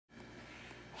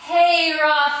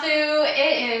RawFu,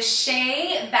 it is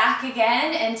Shea back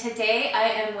again, and today I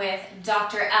am with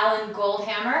Dr. Alan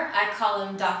Goldhamer. I call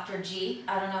him Dr. G.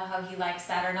 I don't know how he likes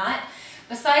that or not.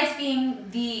 Besides being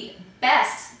the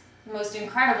best, most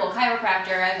incredible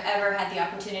chiropractor I've ever had the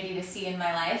opportunity to see in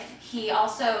my life, he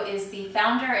also is the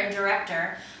founder and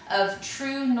director of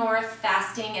True North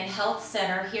Fasting and Health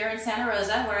Center here in Santa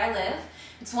Rosa, where I live.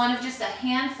 It's one of just a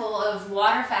handful of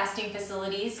water fasting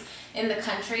facilities in the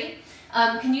country.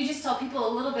 Can you just tell people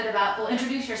a little bit about, well,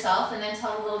 introduce yourself and then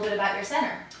tell a little bit about your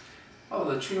center? Oh,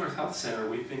 the True North Health Center,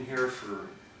 we've been here for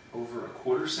over a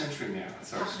quarter century now.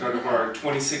 It's our start of our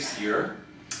 26th year.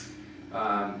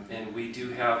 And we do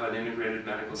have an integrated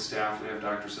medical staff. We have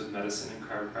doctors of medicine and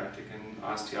chiropractic and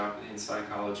osteopathy and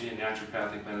psychology and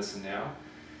naturopathic medicine now.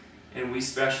 And we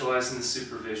specialize in the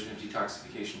supervision of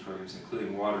detoxification programs,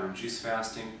 including water and juice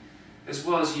fasting, as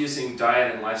well as using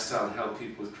diet and lifestyle to help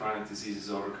people with chronic diseases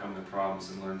overcome their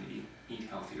problems and learn to eat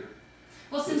healthier.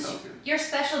 Well, since your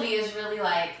specialty is really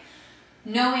like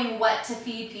knowing what to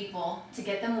feed people to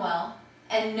get them well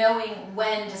and knowing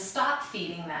when to stop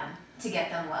feeding them to get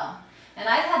them well. And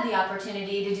I've had the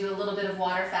opportunity to do a little bit of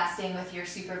water fasting with your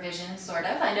supervision, sort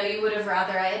of. I know you would have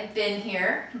rather I had been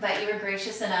here, but you were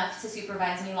gracious enough to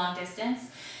supervise me long distance.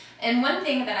 And one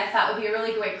thing that I thought would be a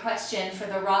really great question for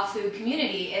the RawFu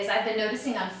community is I've been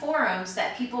noticing on forums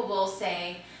that people will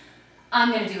say,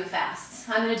 I'm going to do a fast.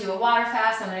 I'm going to do a water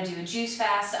fast. I'm going to do a juice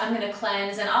fast. I'm going to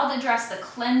cleanse. And I'll address the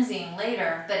cleansing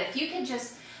later. But if you could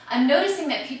just, I'm noticing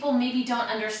that people maybe don't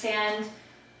understand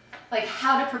like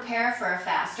how to prepare for a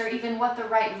fast or even what the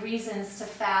right reasons to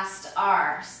fast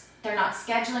are. They're not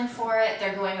scheduling for it,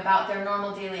 they're going about their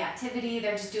normal daily activity,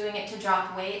 they're just doing it to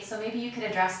drop weight. So maybe you could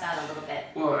address that a little bit.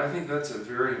 Well, I think that's a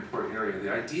very important area.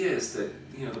 The idea is that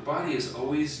the body is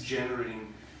always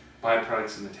generating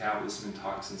byproducts of metabolism and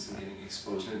toxins and getting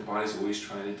exposed, and the body's always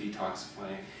trying to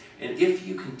detoxify. And if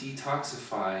you can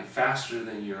detoxify faster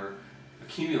than you're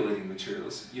accumulating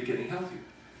materials, you're getting healthier.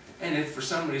 And if for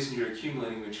some reason you're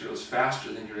accumulating materials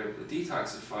faster than you're able to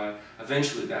detoxify,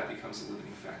 eventually that becomes a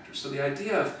limiting factor. So the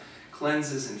idea of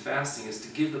cleanses and fasting is to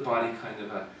give the body kind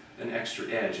of an extra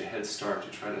edge, a head start, to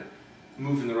try to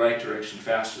move in the right direction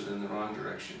faster than the wrong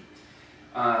direction.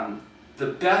 The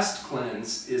best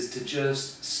cleanse is to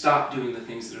just stop doing the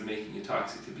things that are making you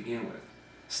toxic to begin with.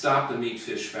 Stop the meat,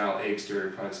 fish, fowl, eggs,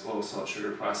 dairy products, oil, salt,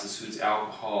 sugar, processed foods,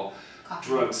 alcohol, coffee,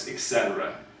 drugs,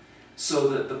 etc., so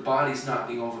that the body's not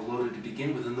being overloaded to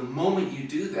begin with. And the moment you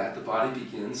do that, the body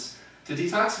begins to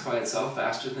detoxify itself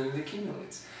faster than it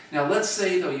accumulates. Now let's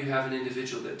say though you have an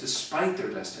individual that despite their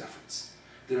best efforts,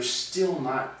 they're still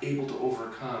not able to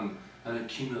overcome an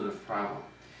accumulative problem.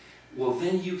 Well,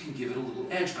 then you can give it a little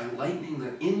edge by lightening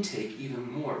the intake even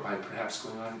more, by perhaps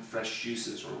going on fresh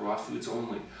juices or raw foods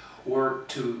only, or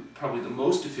to probably the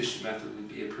most efficient method would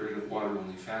be a period of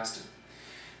water-only fasting.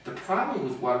 The problem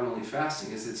with water-only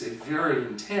fasting is it's a very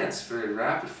intense, very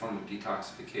rapid form of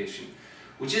detoxification,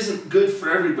 which isn't good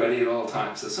for everybody at all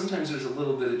times. So sometimes there's a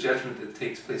little bit of judgment that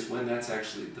takes place when that's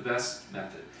actually the best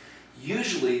method.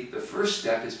 Usually the first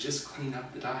step is just clean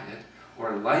up the diet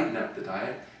or lighten up the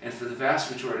diet, and for the vast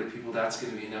majority of people that's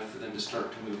going to be enough for them to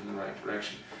start to move in the right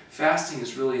direction. Fasting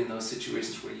is really in those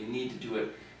situations where you need to do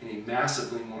it in a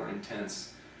massively more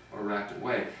intense or rapid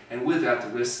way. And with that, the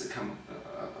risks that come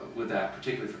with that,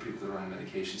 particularly for people that are on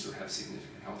medications or have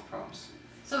significant health problems.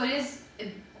 So it is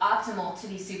optimal to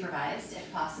be supervised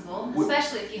if possible,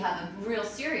 especially if you have a real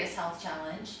serious health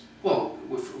challenge. Well,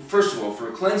 first of all,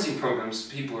 for cleansing programs,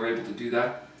 people are able to do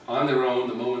that on their own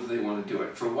the moment they want to do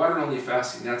it. For water-only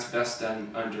fasting, that's best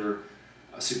done under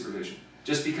supervision.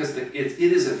 Just because it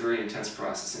is a very intense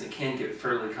process and it can get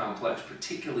fairly complex,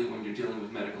 particularly when you're dealing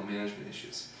with medical management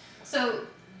issues. So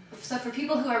for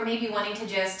people who are maybe wanting to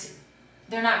just,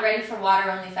 they're not ready for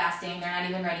water-only fasting, they're not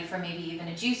even ready for maybe even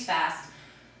a juice fast,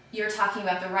 you're talking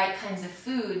about the right kinds of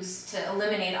foods to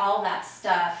eliminate all that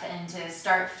stuff and to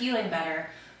start feeling better.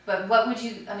 But what would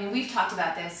you, I mean, we've talked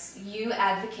about this, you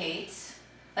advocate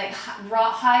like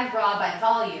high raw by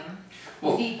volume,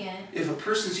 well, vegan. If a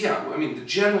person's, I mean, the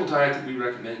general diet that we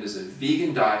recommend is a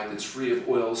vegan diet that's free of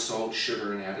oil, salt,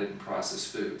 sugar, and added and processed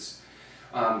foods.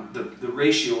 The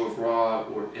ratio of raw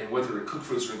and whether cooked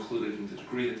foods are included and the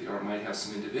degree that they are might have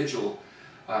some individual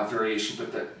variation,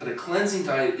 but a cleansing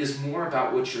diet is more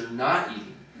about what you're not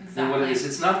eating than what it is.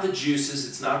 It's not the juices,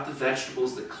 it's not the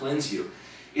vegetables that cleanse you.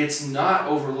 It's not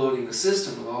overloading the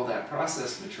system with all that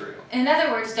processed material. In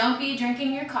other words, don't be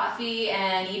drinking your coffee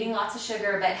and eating lots of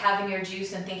sugar, but having your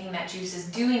juice and thinking that juice is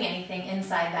doing anything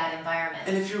inside that environment.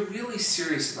 And if you're really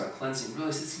serious about cleansing,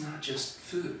 realize it's not just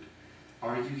food.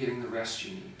 Are you getting the rest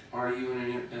you need? Are you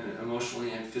in an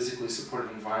emotionally and physically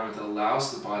supportive environment that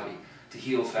allows the body to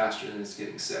heal faster than it's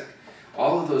getting sick?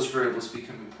 All of those variables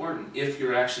become important if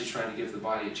you're actually trying to give the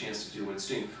body a chance to do what it's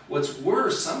doing. What's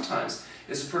worse sometimes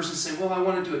is a person saying, well, I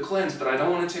want to do a cleanse, but I don't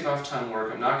want to take off time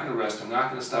work, I'm not going to rest, I'm not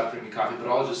going to stop drinking coffee, but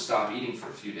I'll just stop eating for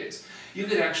a few days. You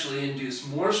could actually induce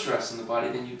more stress in the body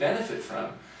than you benefit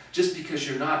from, just because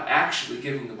you're not actually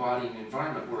giving the body an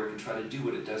environment where it can try to do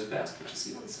what it does best, which is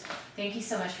heal itself. Thank you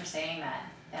so much for saying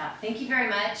that. Yeah, thank you very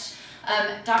much.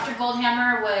 Dr.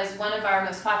 Goldhamer was one of our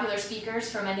most popular speakers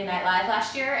for Monday Night Live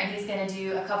last year, and he's going to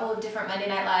do a couple of different Monday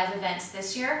Night Live events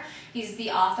this year. He's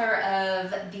the author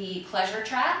of The Pleasure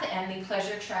Trap and the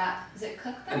Pleasure Trap, is it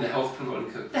cookbook? And the Health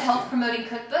Promoting Cookbook. The Health Promoting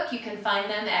Cookbook. You can find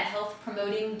them at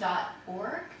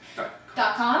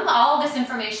healthpromoting.org.com. All this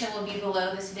information will be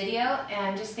below this video,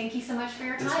 and just thank you so much for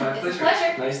your time. It's my pleasure. It's a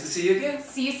pleasure. Nice to see you again.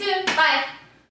 See you soon. Bye.